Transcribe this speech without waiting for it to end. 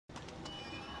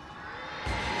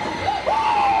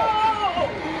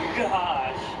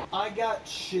got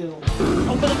chills.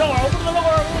 Open the door! Open the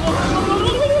door!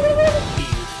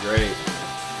 Great.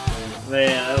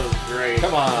 Man, that was great.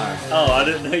 Come on. Oh, I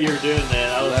didn't know you were doing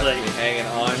that. I was Left like, me hanging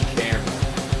on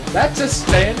camera. That's a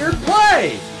standard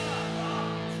play.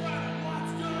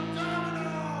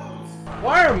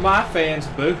 Why are my fans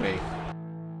boo me?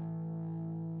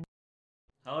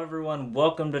 hello everyone,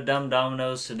 welcome to Dumb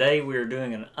Dominoes. Today we are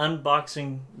doing an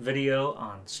unboxing video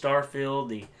on Starfield,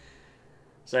 the...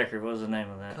 Zachary, what was the name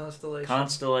of that?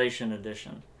 Constellation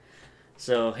Edition.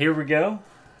 So here we go.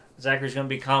 Zachary's going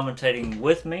to be commentating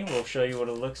with me. We'll show you what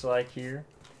it looks like here.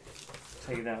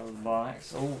 Take it out of the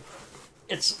box. Oh,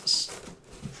 it's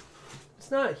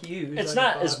not huge. It's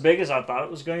not as big as I thought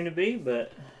it was going to be,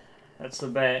 but that's the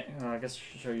back. Oh, I guess I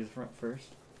should show you the front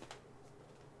first.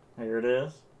 Here it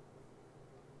is.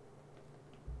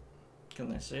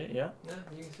 Can they see it? Yeah? Yeah,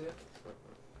 you can see it.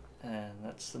 And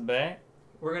that's the back.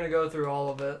 We're going to go through all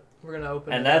of it. We're going to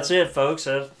open it And that's it, folks.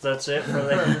 That's it for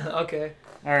that. Okay.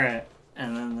 Alright.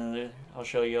 And then I'll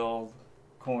show you all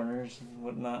corners and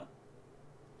whatnot.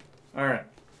 Alright.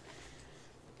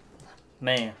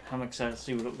 Man, I'm excited to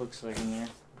see what it looks like in there.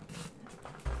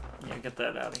 Yeah, get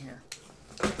that out of here.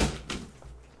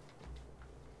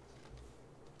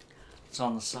 It's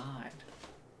on the side.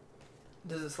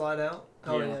 Does it slide out?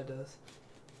 Oh, yeah, it does.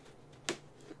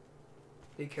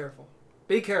 Be careful.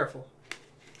 Be careful.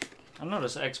 I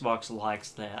notice Xbox likes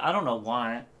that. I don't know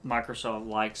why Microsoft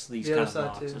likes these kind of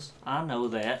boxes. Too. I know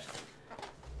that.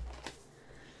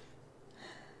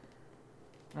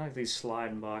 I like these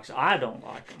sliding boxes. I don't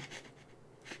like them.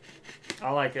 I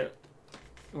like it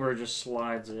where it just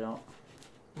slides out.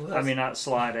 Well, I mean, not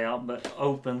slide out, but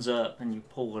opens up and you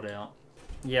pull it out.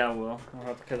 Yeah, I will. I'll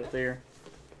have to cut it there.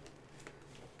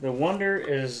 The wonder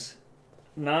is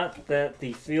not that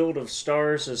the field of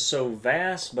stars is so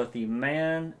vast, but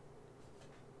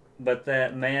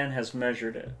that man has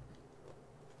measured it.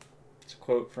 It's a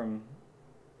quote from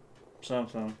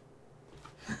something.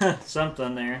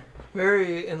 Something there.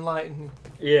 Very enlightening.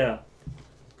 Yeah,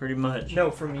 pretty much.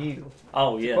 No, from you.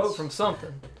 Oh, yes. Quote from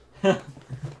something.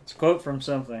 It's a quote from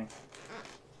something.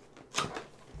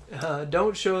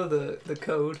 Don't show the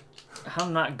code.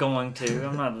 I'm not going to.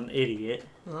 I'm not an idiot.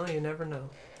 Well, you never know.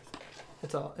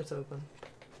 It's open.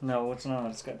 No, it's not.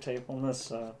 It's got tape on this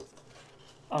side.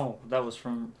 Oh, that was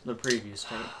from the previous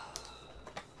tape.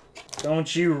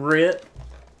 Don't you rip.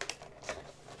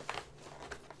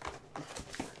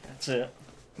 That's it.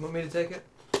 You want me to take it?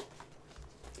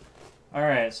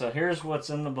 Alright, so here's what's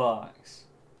in the box.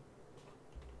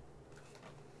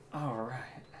 Alright.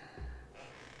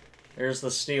 There's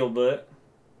the steel book.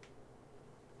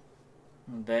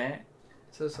 Back.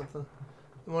 Says something.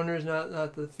 The wonder is not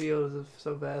the field is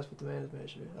so vast, but the man has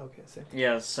measured it. Okay, same.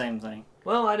 Yeah, same thing.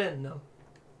 Well, I didn't know.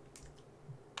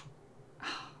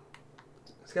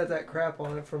 It's got that crap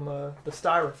on it from the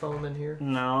styrofoam in here.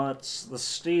 No, it's the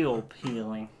steel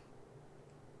peeling.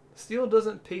 Steel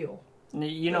doesn't peel.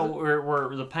 You know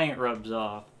where the paint rubs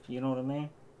off. You know what I mean?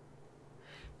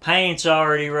 Paint's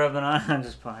already rubbing on. I'm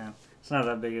just playing. It's not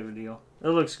that big of a deal. It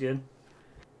looks good.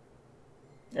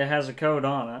 It has a code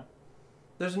on it.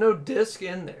 There's no disc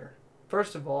in there.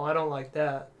 First of all, I don't like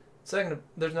that. Second,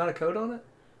 there's not a code on it?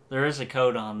 There is a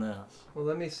code on this. Well,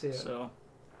 let me see it. So,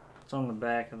 it's on the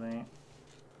back, I think.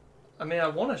 I mean, I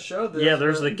want to show this. Yeah,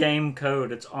 there's the game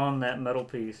code. It's on that metal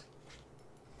piece.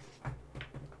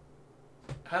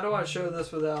 How do I show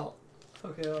this without...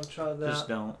 Okay, I'll try that. Just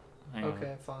don't. Hang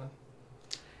okay, on. fine.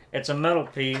 It's a metal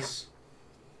piece.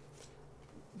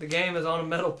 The game is on a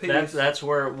metal piece. That's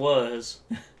where it was.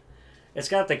 It's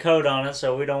got the code on it,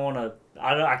 so we don't want to...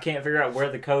 I can't figure out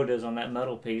where the code is on that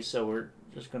metal piece, so we're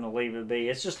just going to leave it be.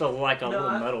 It's just like a little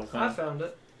metal thing. I found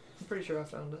it. I'm pretty sure I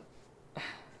found it.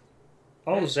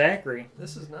 Oh, hey, Zachary.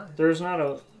 This is nice. There's not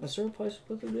a... Is there a place to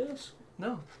put the disc?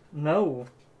 No. No.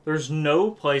 There's no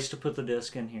place to put the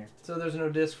disc in here. So there's no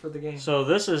disc for the game. So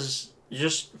this is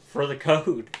just for the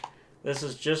code. This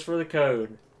is just for the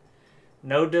code.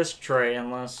 No disc tray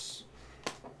unless...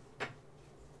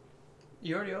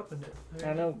 You already opened it.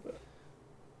 I know, but...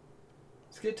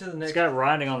 Let's get to the next... It's got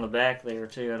writing on the back there,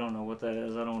 too. I don't know what that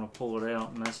is. I don't want to pull it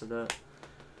out and mess it up.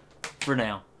 For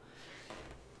now.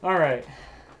 Alright.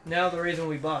 Now the reason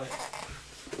we bought it.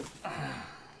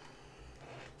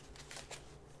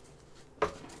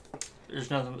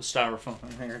 There's nothing but styrofoam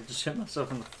in here. I just hit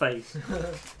myself in the face.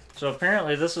 So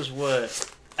apparently this is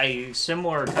what a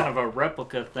similar kind of a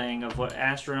replica thing of what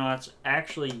astronauts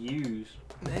actually use.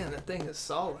 Man, that thing is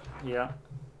solid. Yeah.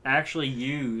 Actually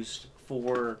used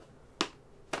for...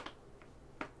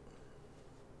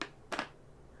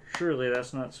 Surely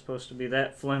that's not supposed to be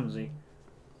that flimsy.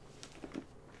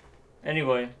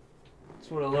 Anyway, That's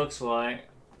what it looks like.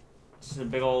 This is a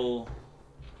big old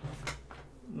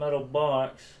metal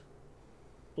box.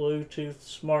 Bluetooth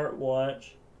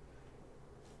smartwatch.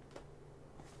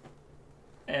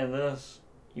 And this,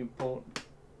 you pull.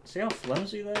 See how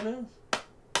flimsy that is?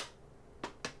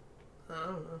 I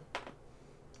don't know.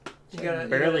 You It's gotta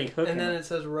barely hooking. and then it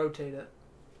says rotate it.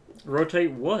 Rotate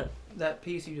what? That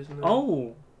piece you just moved.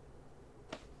 Oh.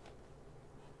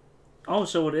 Oh,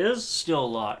 so it is still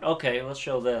locked. Okay, let's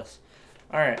show this.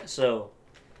 Alright, so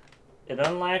it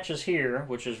unlatches here,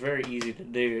 which is very easy to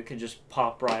do. It could just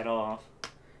pop right off.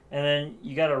 And then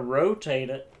you got to rotate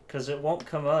it because it won't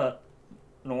come up.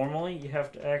 Normally, you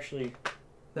have to actually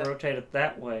rotate it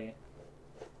that way.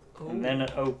 Ooh. And then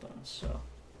it opens. So.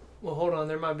 Well, hold on.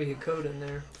 There might be a code in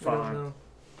there. Fine.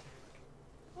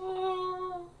 We don't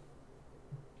know.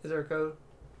 Is there a code?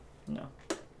 No.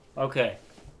 Okay.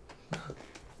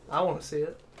 I want to see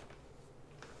it.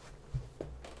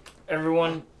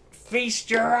 Everyone, feast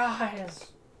your eyes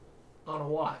on a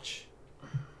watch.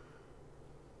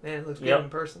 Man, it looks good Yep. in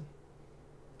person.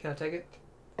 Can I take it?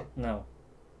 No.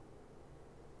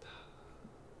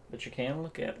 But you can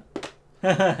look at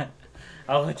it.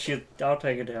 I'll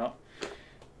take it out.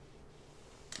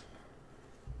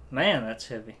 Man, that's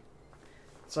heavy.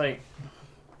 It's like,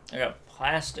 I got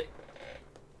plastic.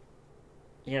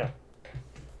 Yeah.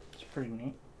 It's pretty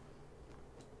neat.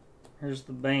 Here's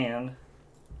the band.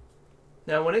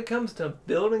 Now, when it comes to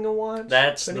building a watch,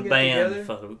 that's the band, together,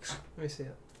 folks. Let me see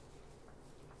it.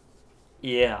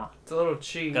 Yeah. It's a little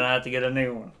cheap. Gonna have to get a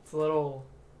new one. It's a little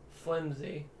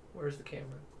flimsy. Where's the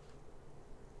camera?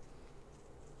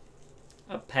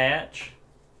 A patch.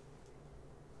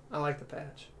 I like the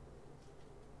patch.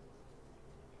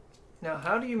 Now,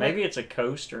 how do you Maybe it's a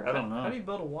coaster. I don't know. How do you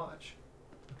build a watch?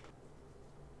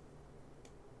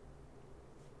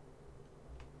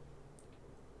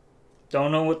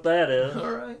 Don't know what that is.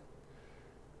 All right.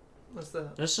 What's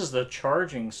that? This is the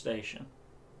charging station,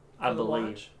 I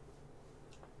believe.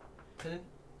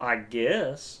 I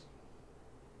guess.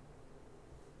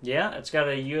 Yeah, it's got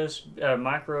a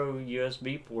micro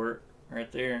USB port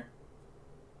right there.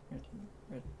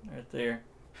 Right there.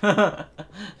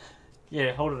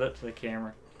 Yeah, hold it up to the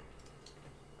camera.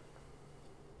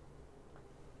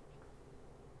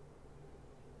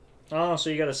 Oh, so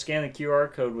you got to scan the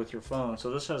QR code with your phone.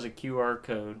 So this has a QR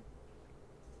code.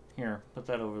 Here, put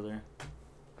that over there.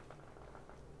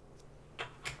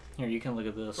 Here, you can look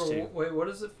at this too. Wait, what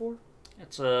is it for?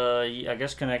 It's I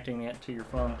guess connecting it to your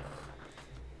phone.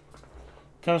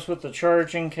 Comes with the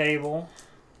charging cable,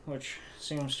 which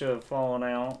seems to have fallen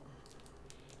out.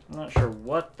 I'm not sure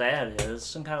what that is.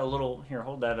 Some kind of little... Here,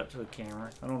 hold that up to the camera.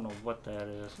 I don't know what that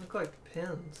is. Look like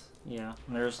pins. Yeah,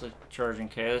 and there's the charging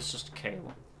cable. It's just a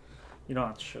cable. You don't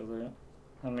have to show that.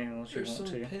 I mean, unless you want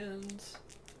to. There's some pins.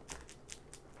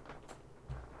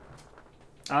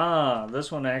 Ah,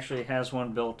 this one actually has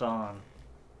one built on.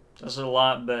 This is a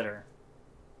lot better.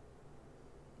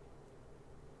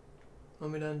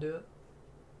 Want me to undo it?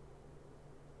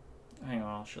 Hang on,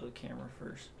 I'll show the camera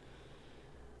first.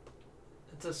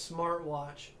 It's a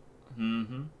smartwatch.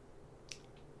 Mm-hmm.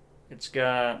 It's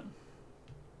got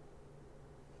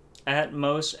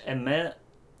Atmos Emmet,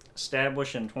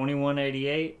 established in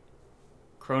 2188,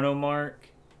 Chronomark,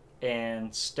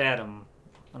 and Statum,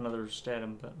 another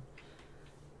Statum button.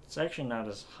 It's actually not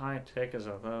as high-tech as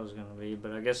I thought it was going to be,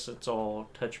 but I guess it's all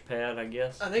touchpad, I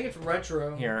guess. I think it's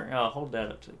retro. Here, I'll hold that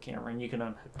up to the camera, and you can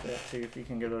unhook that, too, if you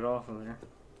can get it off of there.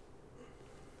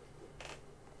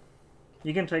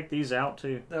 You can take these out,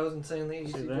 too. That was insanely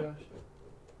easy, Josh.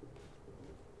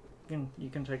 You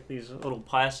can take these little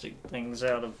plastic things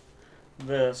out of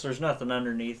this. There's nothing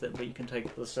underneath it, but you can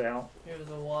take this out. Here's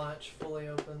the watch, fully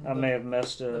open. I may have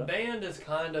messed it up. The up. band is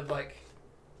kind of like...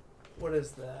 What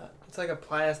is that? It's like a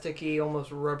plasticky,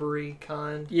 almost rubbery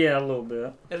kind. Yeah, a little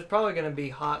bit. It's probably going to be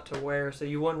hot to wear, so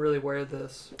you wouldn't really wear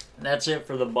this. That's it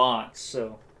for the box,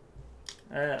 so...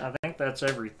 I think that's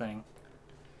everything.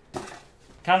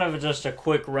 Kind of just a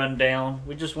quick rundown.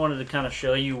 We just wanted to kind of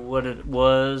show you what it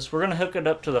was. We're going to hook it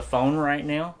up to the phone right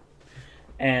now.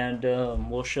 And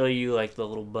we'll show you like the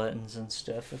little buttons and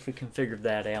stuff if we can figure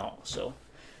that out. So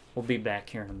we'll be back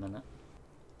here in a minute.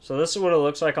 So this is what it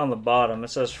looks like on the bottom. It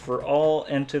says, for all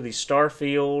into the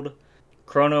Starfield,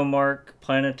 Chronomark,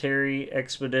 Planetary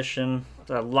Expedition,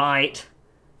 the Light,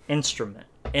 Instrument.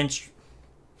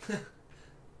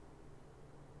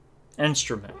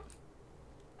 Instrument.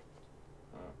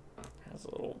 Has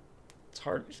a little...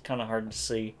 It's kind of hard to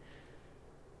see.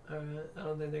 Alright, I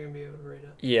don't think they're going to be able to read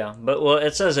it. Yeah, but well,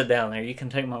 it says it down there. You can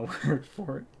take my word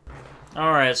for it.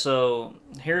 Alright, so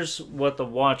here's what the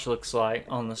watch looks like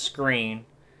on the screen.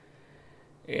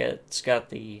 it's got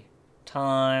the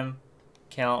time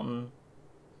counting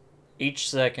each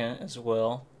second as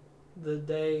well. The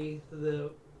day,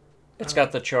 It's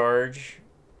got the charge.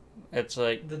 It's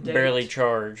like the date. barely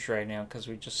charged right now because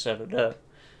we just set it up.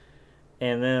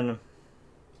 And then,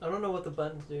 I don't know what the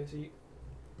buttons do.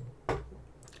 So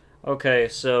okay,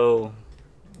 so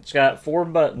it's got 4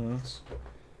 buttons.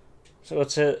 So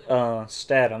let's hit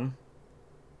Statum.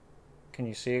 Can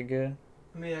you see it good?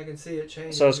 I mean, I can see it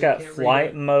changing. So it's but I got can't flight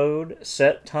read it. mode,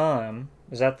 set time.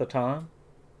 Is that the time?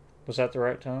 Was that the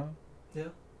right time? Yeah.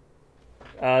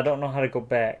 I don't know how to go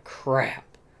back. Crap.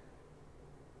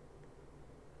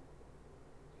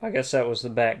 I guess that was the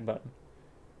back button.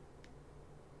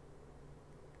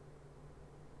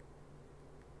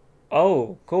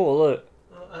 Oh, cool, look.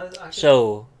 I can,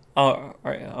 So, oh,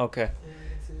 right, okay. yeah,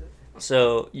 I can see it.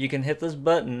 So you can hit this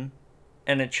button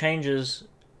and it changes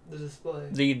The display.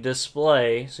 the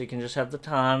display, so you can just have the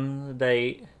time, the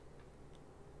date,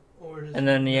 Or just and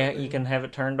then you nothing. can have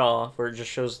it turned off where it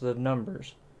just shows the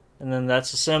numbers. And then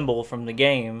that's a symbol from the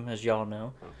game, as y'all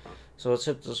know. So let's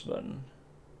hit this button.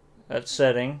 That's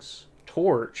settings.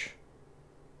 Torch.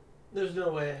 There's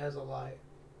no way it has a light.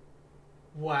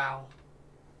 Wow.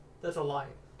 That's a light.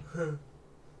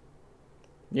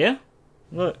 Yeah,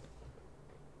 look.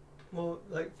 Well,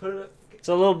 like, put it up. It's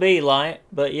a little bitty light,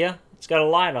 but yeah, it's got a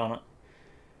light on it.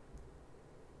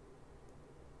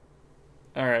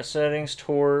 Alright, settings,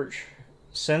 torch,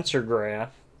 sensor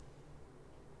graph,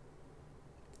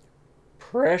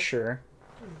 pressure,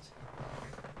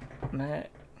 That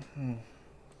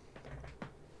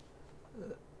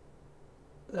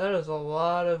is a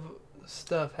lot of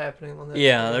stuff happening on that.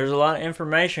 yeah, screen. there's a lot of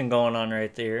information going on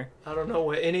right there. I don't know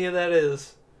what any of that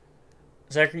is.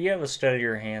 Zachary, you have a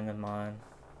steadier hand than mine.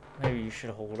 Maybe you should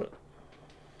hold it.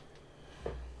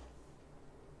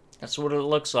 That's what it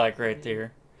looks like right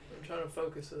there. I'm trying to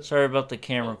focus it. Sorry about the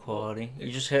camera quality.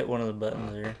 You just hit one of the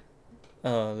buttons there.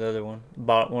 The other one.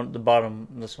 The bottom,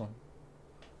 this one.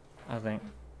 I think.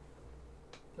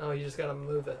 Oh, you just gotta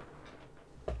move it.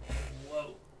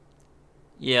 Whoa.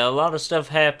 Yeah, a lot of stuff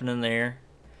happening there.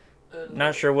 And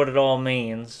Not sure what it all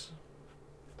means.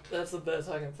 That's the best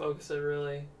I can focus it,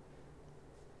 really.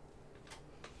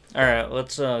 Alright,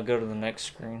 let's go to the next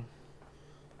screen.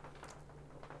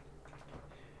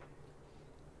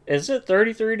 Is it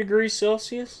 33 degrees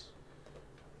Celsius?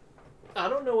 I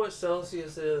don't know what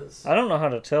Celsius is. I don't know how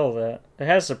to tell that. It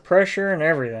has the pressure and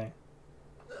everything.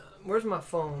 Where's my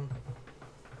phone?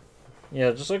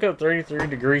 Yeah, just look up 33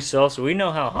 degrees Celsius. We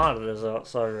know how hot it is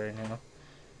outside right now.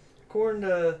 According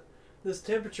to this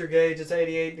temperature gauge, it's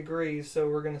 88 degrees, so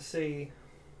we're gonna see.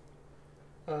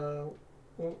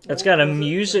 It's got a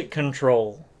music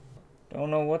control. Don't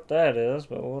know what that is,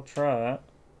 but we'll try it.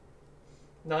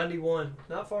 91.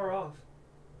 Not far off.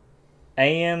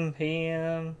 AM,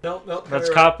 PM. Nope, nope. That's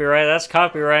turn it copyright. That's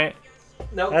copyright. off.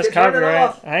 Nope, That's turn it copyright.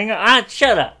 off. Hang on. Ah,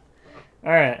 shut up.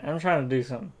 Alright, I'm trying to do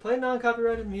something. Play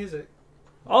non-copyrighted music.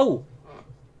 Oh!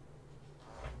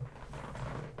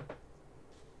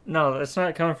 No, it's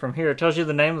not coming from here. It tells you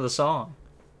the name of the song.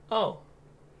 Oh.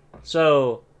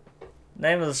 So,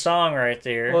 name of the song right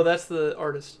there. Well, that's the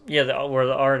artist, Yeah, we're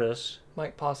the artist.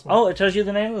 Mike Posner. Oh, it tells you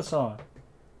the name of the song.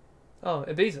 Oh,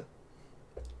 Ibiza.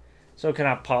 So can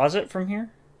I pause it from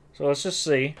here? So let's just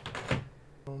see.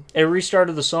 It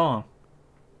restarted the song.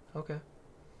 Okay.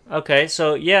 Okay,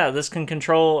 so yeah, this can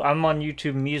control... I'm on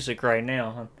YouTube Music right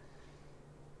now. Huh?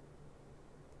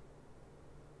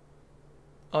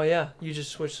 Oh yeah, you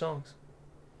just switch songs.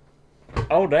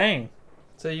 Oh, dang.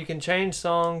 So you can change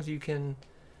songs. You can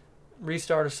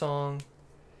restart a song.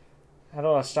 How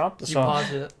do I stop the You song?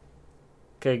 pause it.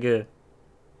 Okay, good.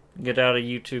 Get out of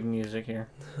YouTube Music here.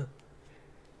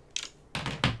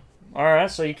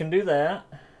 Alright, so you can do that.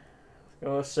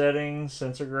 Go with settings,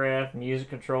 sensor graph, music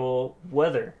control,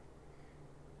 weather.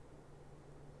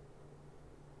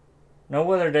 No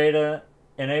weather data.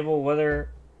 Enable weather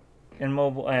in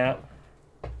mobile app.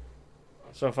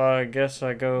 So if I guess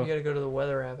I You go... gotta go to the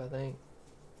weather app, I think.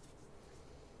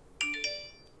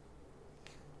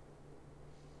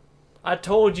 I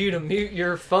told you to mute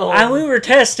your phone. we were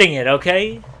testing it,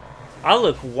 okay? I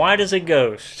look white as a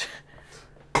ghost.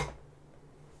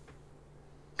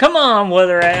 Come on,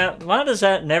 weather app. Why does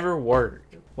that never work?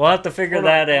 We'll have to figure Hold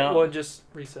that on. out. Well, just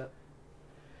reset.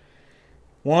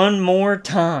 One more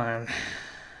time.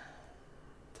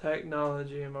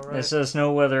 Technology, am I right? It says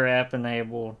no weather app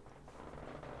enabled.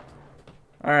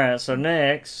 Alright, so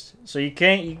next. So you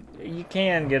can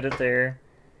get it there.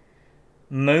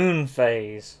 Moon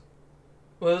phase.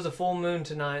 Well, it was a full moon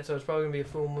tonight, so it's probably gonna be a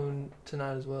full moon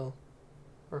tonight as well,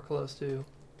 or close to.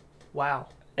 Wow.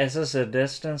 It's just a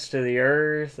distance to the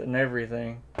Earth and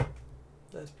everything.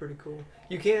 That's pretty cool.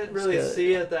 You can't really good.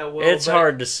 see it that well. It's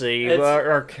hard to see.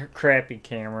 Our crappy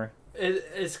camera.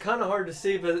 It's kind of hard to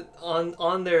see, but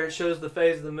on there it shows the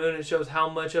phase of the moon. It shows how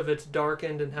much of it's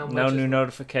darkened and how much. No new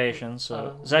notifications.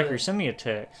 So Zachary, send me a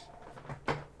text.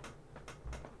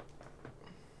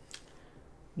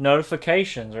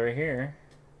 Notifications right here.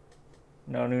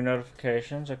 No new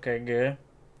notifications. Okay, good.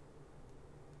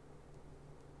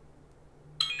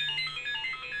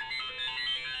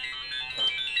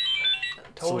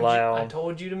 I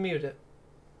told you to mute it.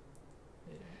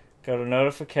 Go to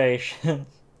notifications.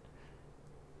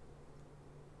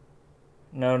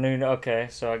 No new. Okay,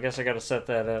 so I guess I got to set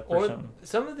that up or something.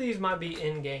 Some of these might be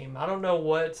in game. I don't know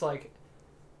what's like.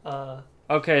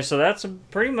 Okay, so that's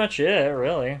pretty much it,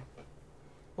 really.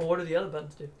 Well, what do the other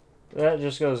buttons do? That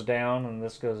just goes down, and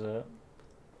this goes up,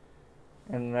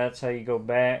 and that's how you go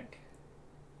back,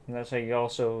 and that's how you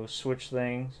also switch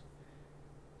things.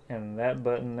 And that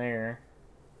button there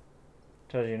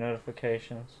tells you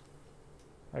notifications.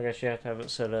 I guess you have to have it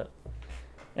set up.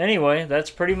 Anyway, that's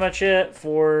pretty much it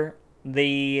for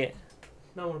the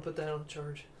No, I want to put that on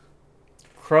charge.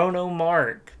 Chrono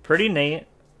Mark. Pretty neat.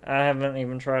 I haven't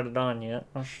even tried it on yet.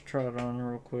 I should try it on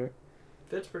real quick.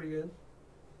 Fits pretty good.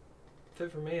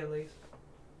 Fit for me, at least.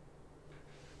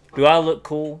 Do I look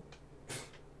cool?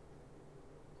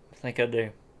 I think I do.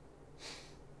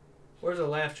 Where's the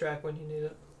laugh track when you need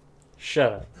it?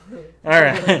 Shut up.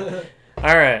 Alright.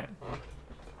 Alright.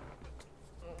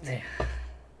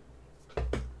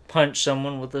 Punch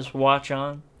someone with this watch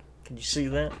on. Can you see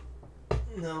that?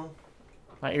 No.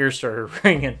 My ears started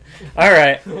ringing.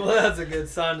 Alright. Well, that's a good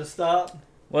sign to stop.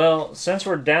 Well, since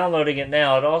we're downloading it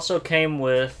now, it also came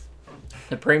with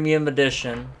the Premium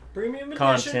Edition.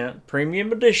 Content.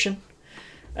 Premium Edition.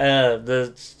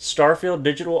 The Starfield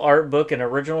digital art book and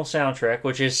original soundtrack,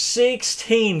 which is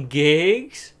 16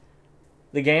 gigs.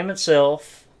 The game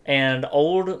itself, and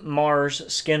Old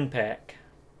Mars skin pack.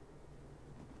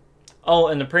 Oh,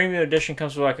 and the Premium Edition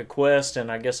comes with like a quest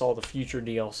and I guess all the future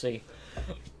DLC.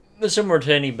 It's similar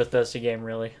to any Bethesda game,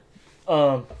 really.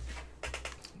 Go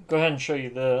ahead and show you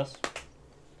this.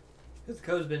 Because the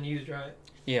code's been used, right?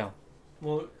 Yeah.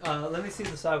 Well, let me see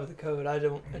the side with the code. I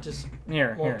just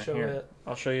here. show it.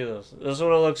 I'll show you this. This is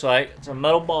what it looks like. It's a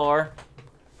metal bar.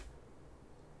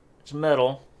 It's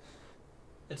metal.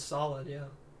 It's solid, yeah.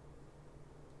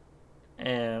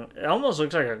 And it almost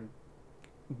looks like a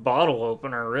bottle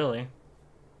opener, really.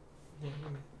 Yeah,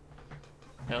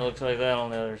 And it looks like that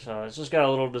on the other side. It's just got a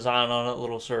little design on it, a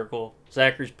little circle.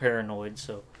 Zachary's paranoid,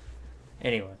 so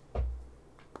anyway.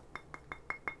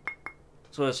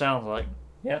 That's what it sounds like.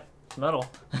 Yep, it's metal.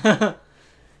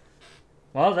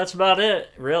 Well, that's about it,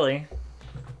 really.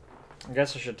 I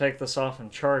guess I should take this off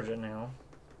and charge it now.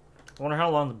 I wonder how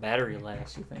long the battery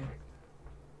lasts, you think?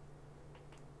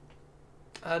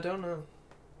 I don't know.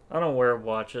 I don't wear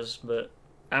watches, but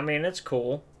I mean, it's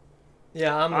cool.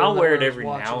 Yeah, I'll wear it every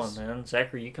now and then.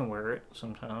 Zachary, you can wear it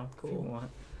sometime if you want.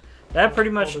 That pretty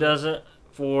much does it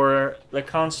for the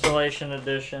Constellation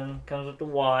Edition. Comes with the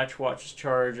watch. Watch is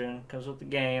charging. Comes with the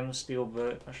game, the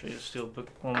steelbook. I'll show you the steelbook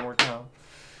one more time.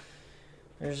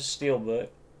 There's a steelbook.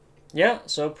 Yeah,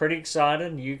 so pretty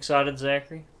excited. You excited,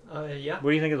 Zachary? Yeah.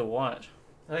 What do you think of the watch?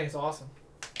 I think it's awesome.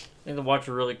 I think the watch is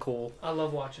really cool. I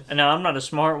love watches. And now, I'm not a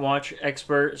smartwatch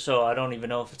expert, so I don't even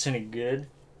know if it's any good.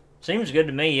 Seems good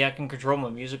to me. I can control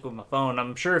my music with my phone.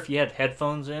 I'm sure if you had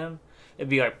headphones in, it'd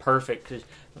be like perfect. Cause,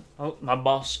 oh, my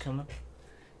boss is coming.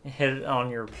 Hit it on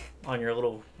your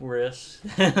little wrist.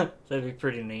 That'd be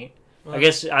pretty neat. Well, I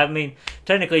guess, I mean,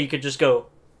 technically you could just go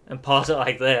and pause it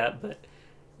like that, but,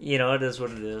 you know, it is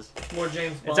what it is. More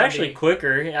James Bond. It's actually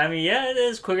quicker. I mean, yeah, it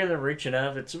is quicker than reaching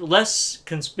up. It's less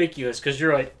conspicuous because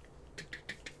you're like...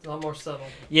 A lot more subtle.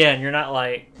 Yeah, and you're not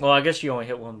like... Well, I guess you only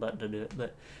hit one button to do it,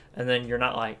 but... And then you're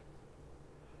not like...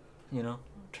 You know,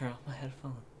 turn off my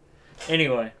headphone.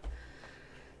 Anyway,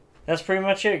 that's pretty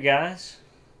much it, guys.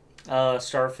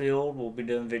 Starfield, we'll be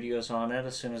doing videos on it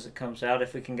as soon as it comes out,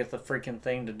 if we can get the freaking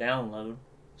thing to download.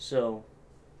 So,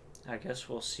 I guess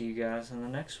we'll see you guys in the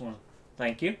next one.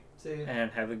 Thank you. See you.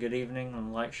 And have a good evening,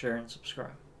 and like, share, and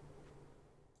subscribe.